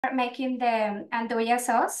making the Nduja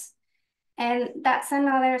sauce, and that's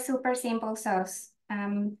another super simple sauce.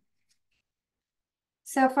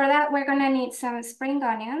 So for that, we're gonna need some spring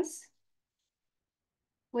onions,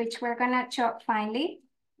 which we're gonna chop finely.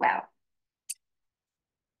 Well,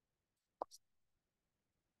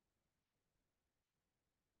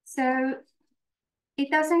 so it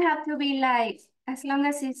doesn't have to be like, as long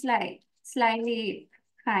as it's like slightly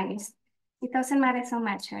fine, it doesn't matter so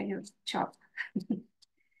much how you chop.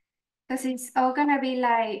 Because it's all gonna be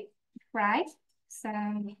like fried. So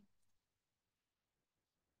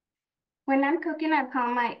when I'm cooking at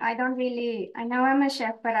home, I don't really, I know I'm a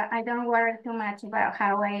chef, but I don't worry too much about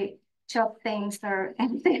how I chop things or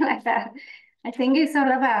anything like that. I think it's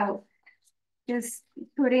all about just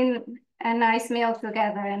putting a nice meal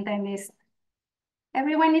together, and then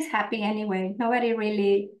everyone is happy anyway. Nobody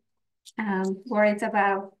really worries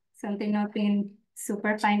about something not being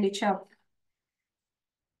super finely chopped.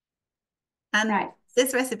 And right.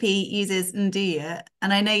 This recipe uses nduja,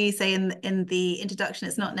 and I know you say in the introduction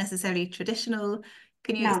it's not necessarily traditional.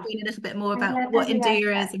 Can you explain a little bit more about what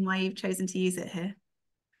nduja is and why you've chosen to use it here?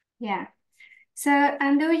 Yeah. So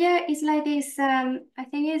Nduja is like this, I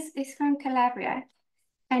think it's from Calabria,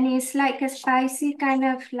 and it's like a spicy kind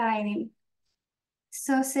of like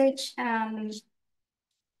sausage,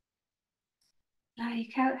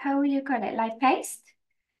 like how would you call it? Like paste.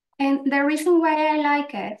 And the reason why I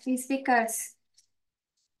like it is because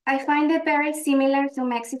I find it very similar to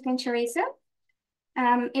Mexican chorizo.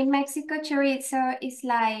 In Mexico, chorizo is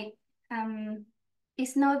like,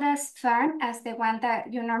 it's not as firm as the one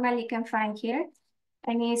that you normally can find here.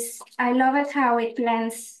 And I love it how it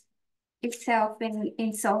blends itself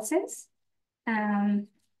in sauces. I'm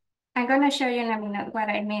gonna show you in a minute what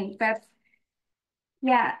I mean, but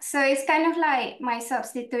yeah, so it's kind of like my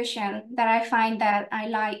substitution that I find that I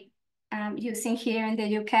like using here in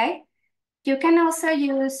the UK. You can also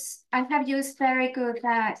use, I have used very good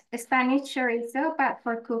Spanish chorizo, but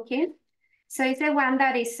for cooking. So it's the one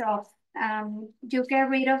that is soft. You get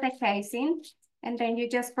rid of the casing, and then you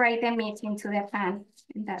just break the meat into the pan,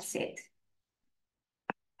 and that's it.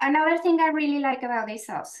 Another thing I really like about this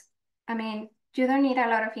sauce, I mean, you don't need a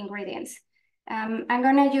lot of ingredients. I'm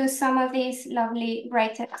gonna use some of this lovely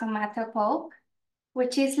grated tomato pulp,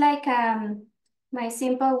 which is like my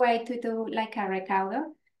simple way to do like a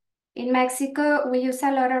recaudo. In Mexico, we use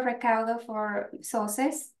a lot of recaudo for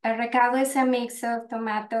sauces. A recaudo is a mix of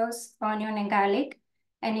tomatoes, onion, and garlic,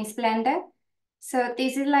 and it's blended. So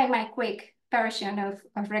this is like my quick version of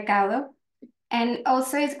recaudo. And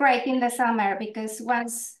also it's great in the summer because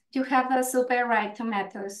once you have the super ripe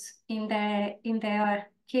tomatoes in the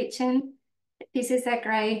kitchen, this is a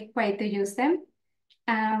great way to use them.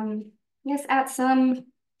 Let's add some,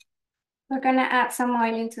 we're gonna add some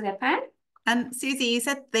oil into the pan. And Susie, you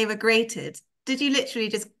said they were grated. Did you literally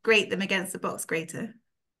just grate them against the box grater?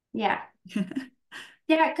 Yeah.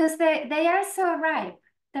 Yeah, because they are so ripe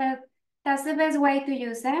that that's the best way to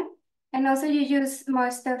use them. And also you use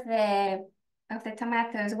most of the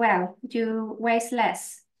tomato as well. You waste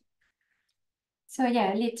less. So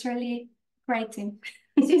yeah, literally grating.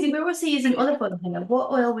 Susie, we're also using olive oil here.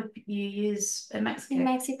 What oil would you use in Mexico? In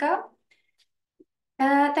Mexico,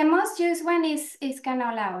 the most used one is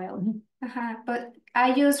canola oil. But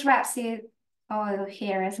I use rapeseed oil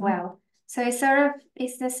here as well. So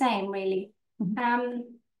it's the same really.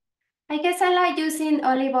 I guess I like using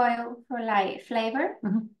olive oil for like flavor.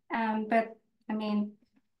 But I mean,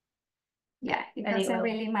 yeah, it doesn't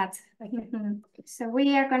really matter. So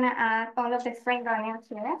we are gonna add all of the spring onions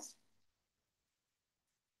here.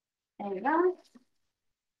 There you go.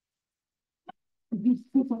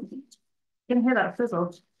 You can hear that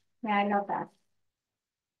sizzle. Yeah, I love that.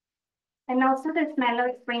 And also the smell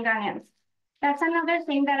of spring onions. That's another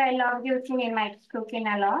thing that I love using in my cooking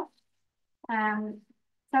a lot.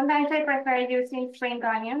 Sometimes I prefer using spring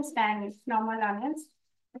onions than normal onions,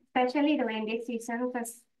 especially during this season,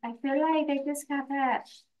 because I feel like they just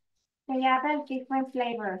they add a different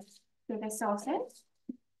flavor to the sauces.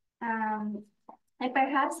 And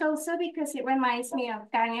perhaps also because it reminds me of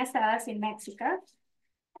carne asadas in Mexico,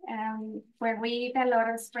 where we eat a lot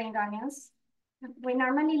of spring onions. We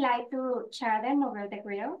normally like to char them over the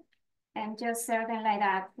grill and just serve them like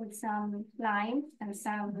that with some lime and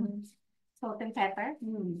some salt and pepper.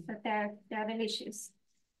 But they're delicious.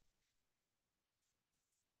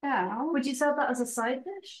 So, would you serve that as a side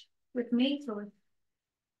dish with meat, or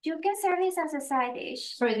you can serve this as a side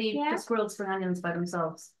dish? Sorry, just grilled spring onions by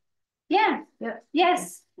themselves? Yeah.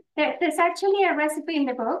 Yes. There's actually a recipe in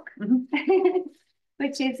the book,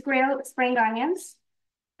 which is grilled spring onions.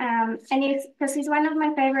 And it's because it's one of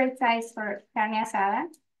my favorite sides for carne asada.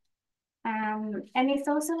 And it's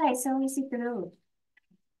also like so easy to do.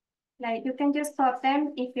 Like you can just pop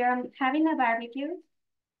them if you're having a barbecue.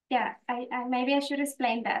 Yeah, I maybe I should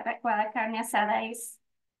explain that. Like, well, a carne asada is,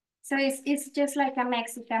 so it's just like a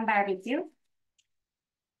Mexican barbecue.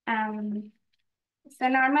 So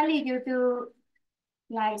normally you do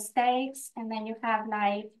like steaks, and then you have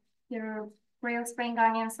like your grilled spring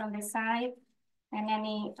onions on the side, and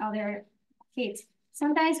any other heat.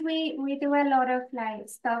 Sometimes we do a lot of like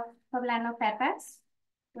stuffed poblano peppers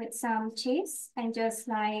with some cheese and just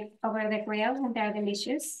like over the grill, and they're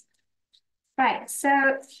delicious. Right,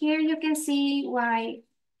 so here you can see why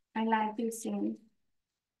I like using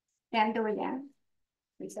the nduja,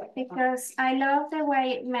 because I love the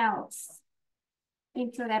way it melts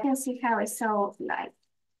into that. You can see how it's so like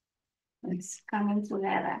it's coming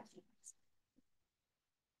together.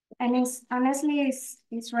 And it's honestly,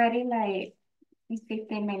 it's ready like in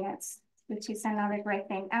 15 minutes, which is another great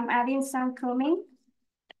thing. I'm adding some cumin.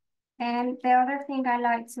 And the other thing I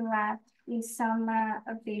like to add is some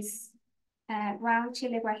of this ground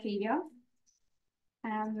chili guajillo.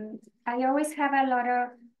 I always have a lot of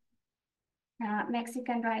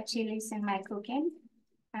Mexican dried chilies in my cooking,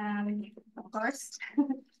 of course.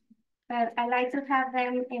 But I like to have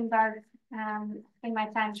them in bulk in my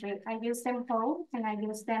pantry. I use them whole and I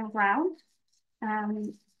use them ground.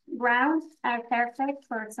 Ground are perfect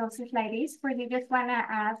for sauces like this, where you just want to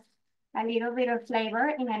add a little bit of flavor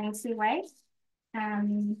in an easy way.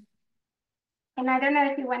 And I don't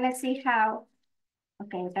know if you want to see how,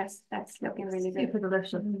 okay, that's looking really good. Super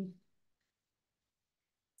delicious.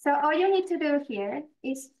 So all you need to do here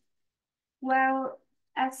is, well,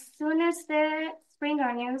 as soon as the spring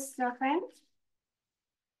onions soften,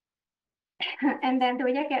 and then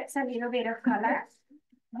Nduja gets a little bit of color,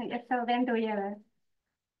 so then Nduja,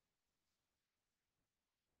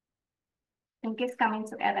 I think it's coming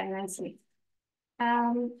together nicely.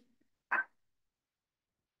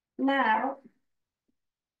 Now,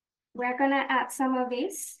 we're gonna add some of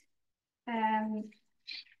this, the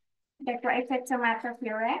grated tomato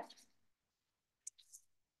puree.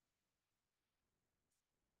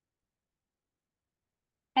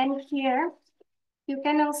 And here, you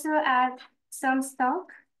can also add some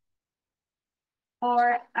stock,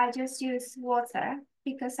 or I just use water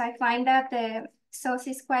because I find that the sauce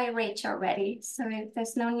is quite rich already, so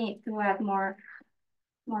there's no need to add more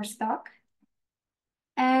stock.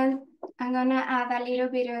 And I'm gonna add a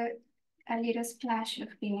little splash of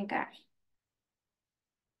vinegar.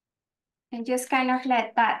 And just kind of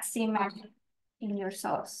let that simmer in your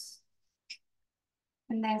sauce.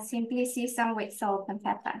 And then simply season with salt and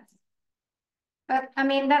pepper. But I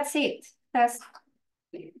mean, that's it. That's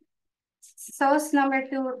sauce number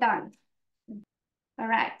 2 done. All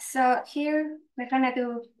right, so here we're gonna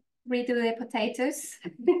redo the potatoes.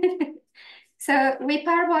 So we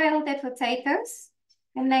parboil the potatoes,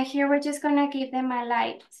 and then here we're just gonna give them a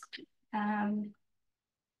light,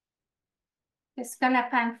 just gonna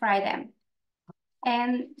pan fry them.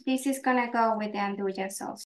 And this is gonna go with the nduja sauce.